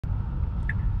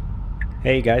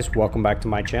Hey guys, welcome back to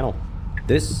my channel.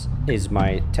 This is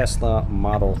my Tesla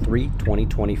Model 3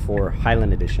 2024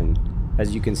 Highland Edition.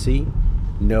 As you can see,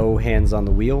 no hands on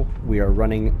the wheel. We are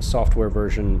running software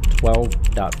version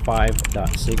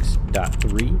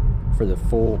 12.5.6.3 for the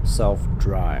full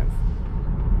self-drive.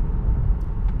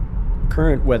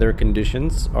 Current weather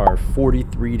conditions are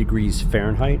 43 degrees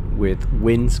Fahrenheit with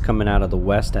winds coming out of the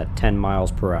west at 10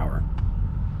 miles per hour.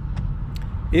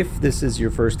 If this is your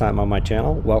first time on my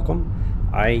channel, welcome.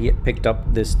 I picked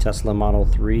up this Tesla Model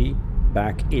 3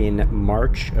 back in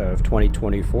March of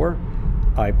 2024.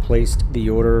 I placed the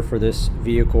order for this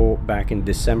vehicle back in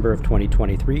December of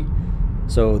 2023.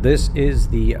 So this is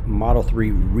the Model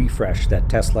 3 refresh that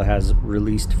Tesla has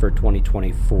released for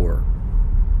 2024.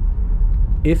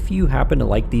 If you happen to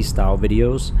like these style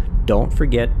videos, don't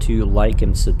forget to like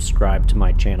and subscribe to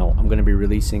my channel. I'm going to be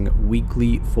releasing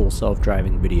weekly full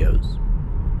self-driving videos.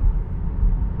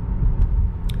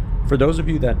 For those of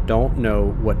you that don't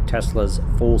know what Tesla's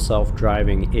full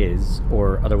self-driving is,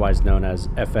 or otherwise known as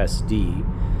FSD,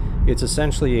 it's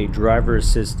essentially a driver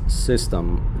assist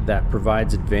system that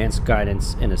provides advanced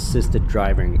guidance and assisted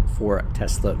driving for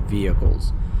Tesla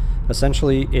vehicles.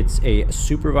 Essentially, it's a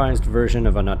supervised version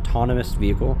of an autonomous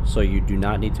vehicle, so you do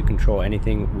not need to control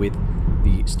anything with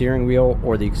the steering wheel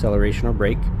or the acceleration or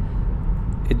brake.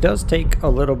 It does take a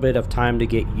little bit of time to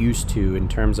get used to in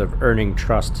terms of earning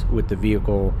trust with the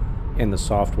vehicle and the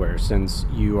software, since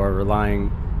you are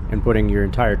relying and putting your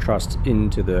entire trust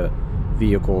into the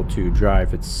vehicle to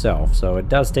drive itself. So it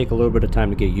does take a little bit of time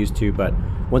to get used to, but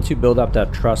once you build up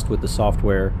that trust with the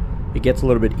software, it gets a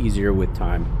little bit easier with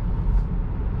time.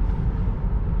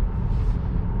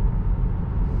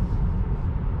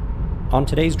 On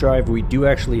today's drive, we do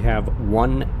actually have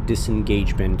one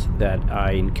disengagement that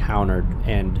I encountered,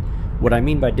 and what I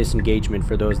mean by disengagement,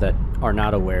 for those that are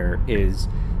not aware, is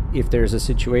if there's a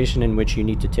situation in which you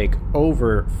need to take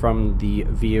over from the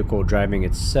vehicle driving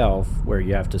itself, where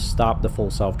you have to stop the full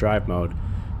self-drive mode,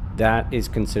 that is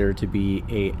considered to be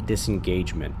a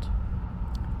disengagement.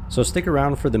 So stick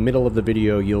around for the middle of the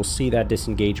video, you'll see that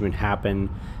disengagement happen.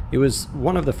 It was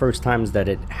one of the first times that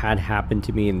it had happened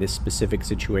to me in this specific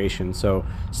situation, so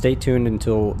stay tuned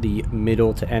until the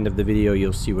middle to end of the video,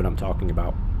 you'll see what I'm talking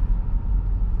about.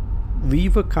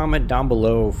 Leave a comment down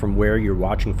below from where you're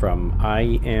watching from.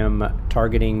 I am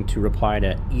targeting to reply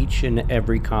to each and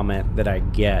every comment that I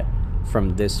get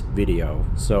from this video.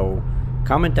 So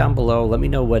comment down below, let me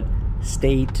know what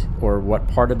state or what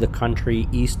part of the country,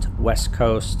 east, west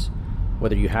coast,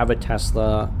 whether you have a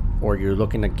Tesla or you're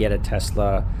looking to get a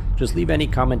Tesla. Just leave any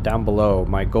comment down below.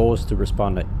 My goal is to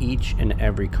respond to each and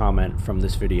every comment from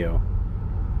this video.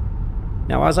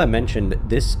 Now, as I mentioned,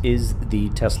 this is the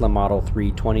Tesla Model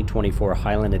 3 2024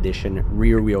 Highland Edition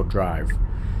rear-wheel drive.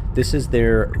 This is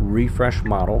their refresh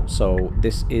model, so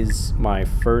this is my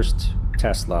first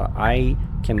Tesla. I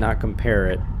cannot compare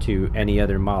it to any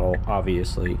other model,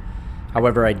 obviously.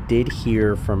 However, I did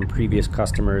hear from previous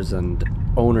customers and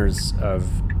owners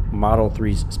of Model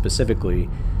 3s specifically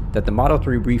that the Model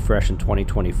 3 refresh in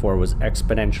 2024 was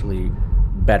exponentially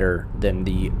better than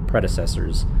the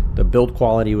predecessors. The build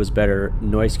quality was better,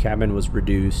 noise cabin was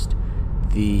reduced,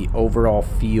 the overall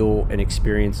feel and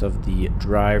experience of the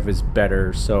drive is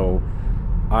better. So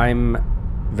I'm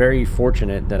very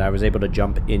fortunate that I was able to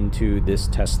jump into this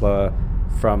Tesla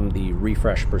from the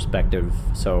refresh perspective.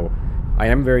 So I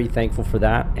am very thankful for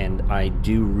that, and I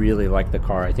do really like the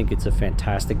car. I think it's a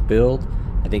fantastic build.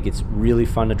 I think it's really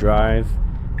fun to drive.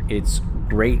 It's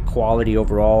great quality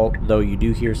overall, though you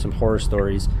do hear some horror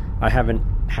stories. I haven't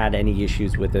had any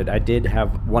issues with it. I did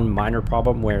have one minor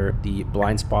problem where the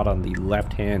blind spot on the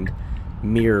left-hand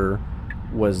mirror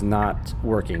was not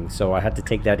working, so I had to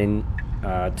take that in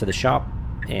to the shop,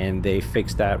 and they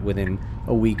fixed that within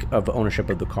a week of ownership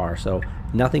of the car. So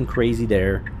nothing crazy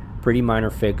there, pretty minor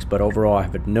fix, but overall I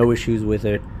have no issues with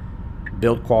it.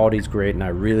 Build quality is great, and I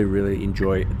really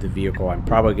enjoy the vehicle. I'm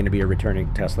probably going to be a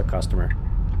returning Tesla customer.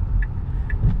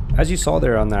 As you saw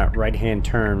there on that right-hand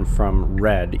turn from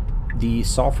red, the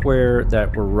software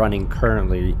that we're running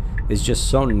currently is just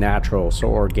so natural, so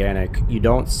organic. You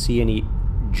don't see any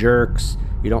jerks,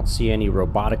 you don't see any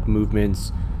robotic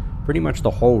movements. Pretty much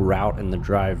the whole route and the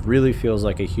drive really feels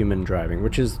like a human driving,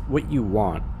 which is what you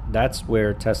want. That's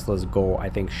where Tesla's goal, I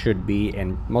think, should be,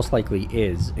 and most likely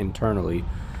is internally,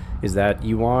 is that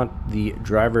you want the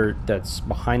driver that's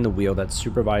behind the wheel, that's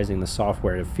supervising the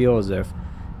software, to feel as if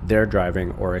they're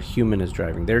driving or a human is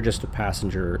driving. They're just a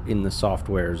passenger in the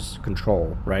software's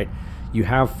control, right? You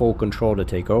have full control to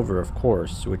take over, of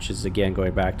course, which is again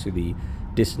going back to the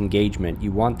disengagement.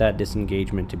 You want that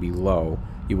disengagement to be low.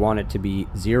 You want it to be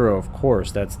zero, of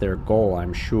course. That's their goal,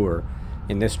 I'm sure.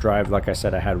 In this drive, like I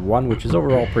said, I had 1, which is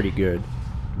overall pretty good,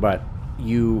 but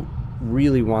you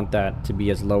really want that to be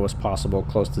as low as possible,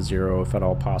 close to 0 if at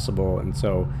all possible. And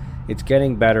so it's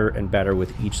getting better and better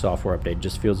with each software update. It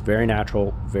just feels very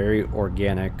natural, very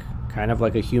organic, kind of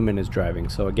like a human is driving.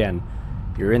 So again,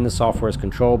 you're in the software's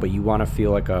control, but you want to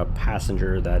feel like a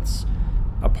passenger that's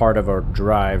a part of a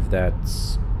drive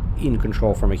that's in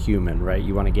control from a human, right?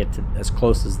 You want to get to as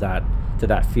close as that to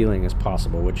that feeling as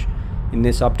possible, which in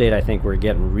this update I think we're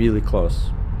getting really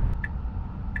close.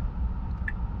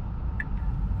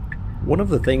 One of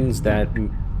the things that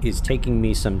is taking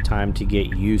me some time to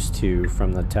get used to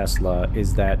from the Tesla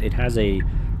is that it has a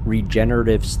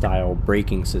regenerative style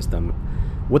braking system.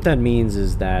 What that means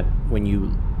is that when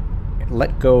you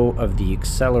let go of the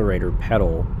accelerator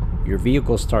pedal, your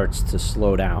vehicle starts to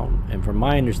slow down. And from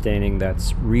my understanding,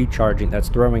 that's recharging, that's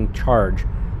throwing charge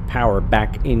power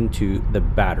back into the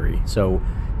battery. So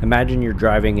imagine you're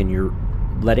driving and you're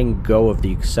letting go of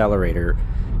the accelerator.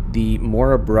 The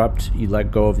more abrupt you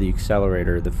let go of the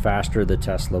accelerator, the faster the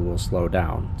Tesla will slow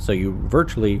down. So you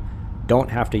virtually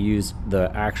don't have to use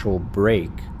the actual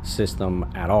brake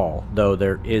system at all, though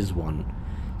there is one.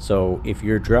 So if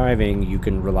you're driving, you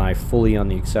can rely fully on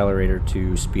the accelerator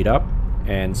to speed up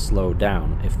and slow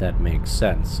down, if that makes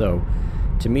sense. So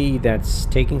to me, that's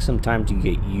taking some time to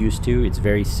get used to. It's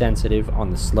very sensitive on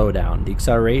the slowdown. The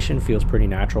acceleration feels pretty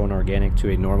natural and organic to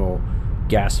a normal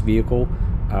gas vehicle,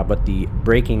 but the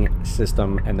braking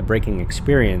system and the braking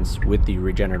experience with the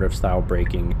regenerative style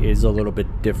braking is a little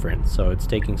bit different, so it's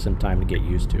taking some time to get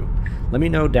used to. Let me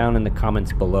know down in the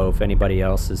comments below if anybody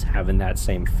else is having that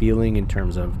same feeling in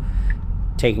terms of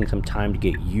taking some time to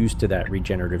get used to that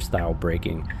regenerative style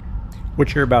braking.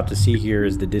 What you're about to see here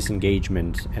is the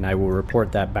disengagement, and I will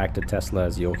report that back to Tesla,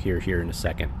 as you'll hear here in a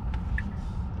second.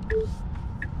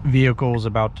 Vehicle is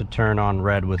about to turn on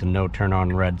red with a no turn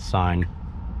on red sign.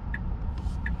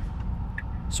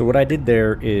 So what I did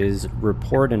there is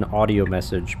report an audio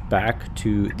message back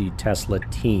to the Tesla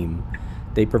team.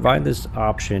 They provide this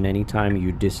option anytime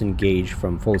you disengage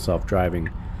from full self-driving.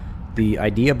 The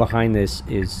idea behind this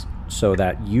is so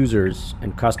that users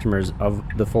and customers of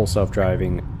the full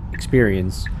self-driving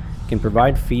experience can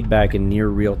provide feedback in near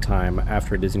real time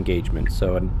after a disengagement.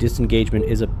 So a disengagement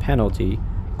is a penalty,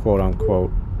 quote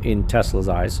unquote, in Tesla's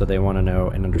eyes, so they want to know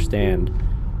and understand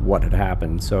what had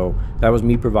happened. So that was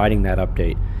me providing that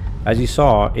update. As you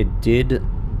saw, it did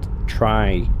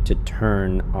try to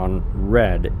turn on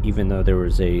red even though there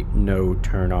was a no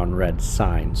turn on red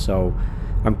sign. So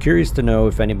I'm curious to know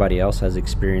if anybody else has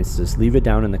experienced this. Leave it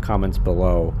down in the comments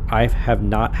below. I have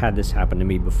not had this happen to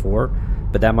me before,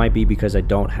 but that might be because I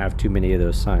don't have too many of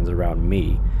those signs around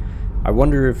me. I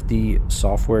wonder if the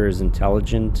software is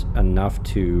intelligent enough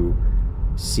to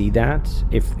see that,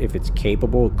 if it's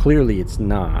capable. Clearly it's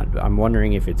not. I'm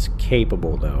wondering if it's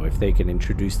capable though, if they can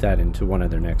introduce that into one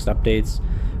of their next updates,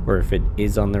 or if it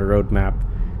is on their roadmap.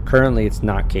 Currently it's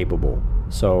not capable,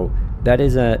 so that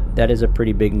is a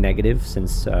pretty big negative,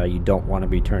 since you don't want to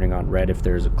be turning on red if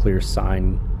there's a clear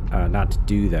sign not to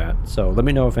do that. So let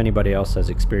me know if anybody else has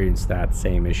experienced that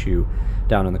same issue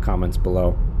down in the comments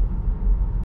below.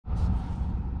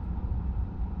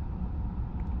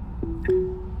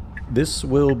 This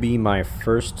will be my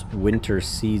first winter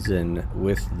season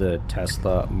with the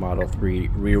Tesla Model 3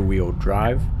 rear-wheel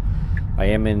drive. I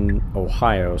am in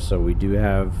Ohio, so we do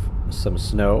have some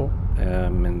snow,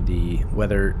 and the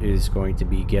weather is going to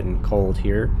be getting cold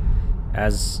here.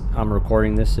 As I'm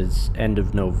recording this, it's end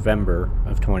of November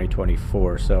of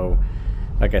 2024, so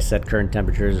like I said, current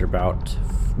temperatures are about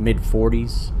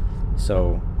mid-40s,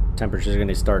 so temperatures are going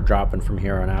to start dropping from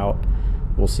here on out.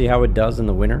 We'll see how it does in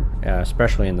the winter,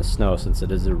 especially in the snow, since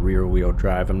it is a rear-wheel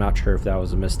drive. I'm not sure if that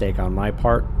was a mistake on my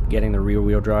part, getting the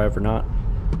rear-wheel drive or not,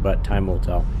 but time will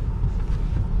tell.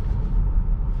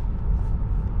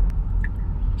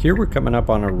 Here we're coming up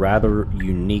on a rather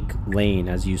unique lane.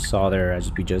 As you saw there,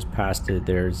 as we just passed it,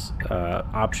 there's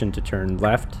option to turn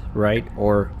left, right,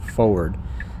 or forward.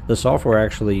 The software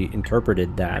actually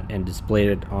interpreted that and displayed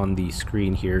it on the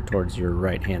screen here towards your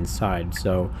right-hand side.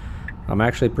 So I'm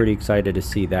actually pretty excited to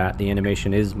see that. The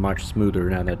animation is much smoother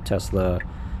now that Tesla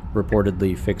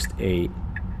reportedly fixed a,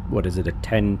 what is it, a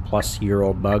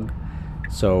 10-plus-year-old bug.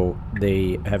 So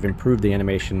they have improved the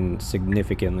animation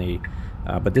significantly.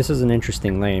 But this is an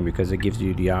interesting lane because it gives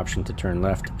you the option to turn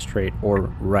left, straight,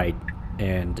 or right.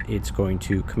 And it's going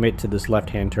to commit to this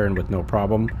left-hand turn with no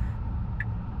problem.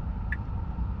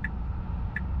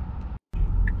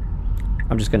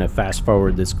 I'm just going to fast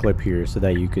forward this clip here so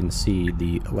that you can see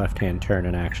the left-hand turn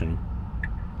in action.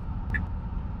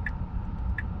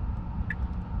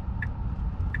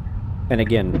 And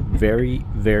again, very,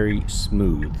 very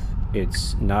smooth.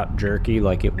 It's not jerky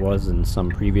like it was in some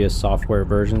previous software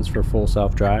versions for full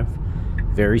self-drive.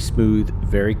 Very smooth,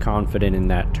 very confident in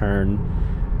that turn.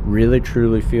 Really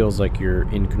truly feels like you're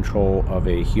in control of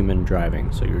a human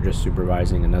driving. So you're just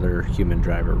supervising another human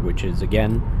driver, which is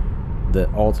again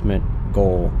the ultimate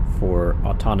goal for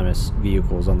autonomous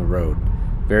vehicles on the road.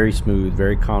 Very smooth,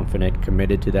 very confident,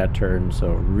 committed to that turn.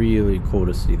 So really cool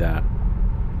to see that.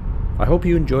 I hope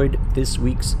you enjoyed this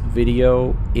week's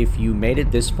video. If you made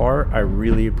it this far, I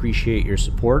really appreciate your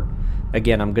support.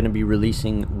 Again, I'm going to be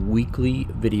releasing weekly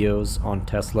videos on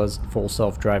Tesla's full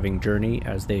self-driving journey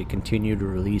as they continue to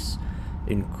release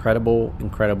incredible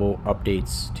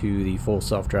updates to the full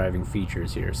self-driving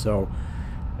features here. So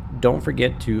don't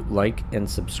forget to like and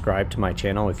subscribe to my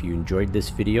channel if you enjoyed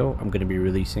this video. I'm going to be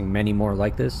releasing many more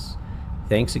like this.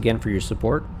 Thanks again for your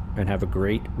support, and have a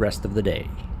great rest of the day.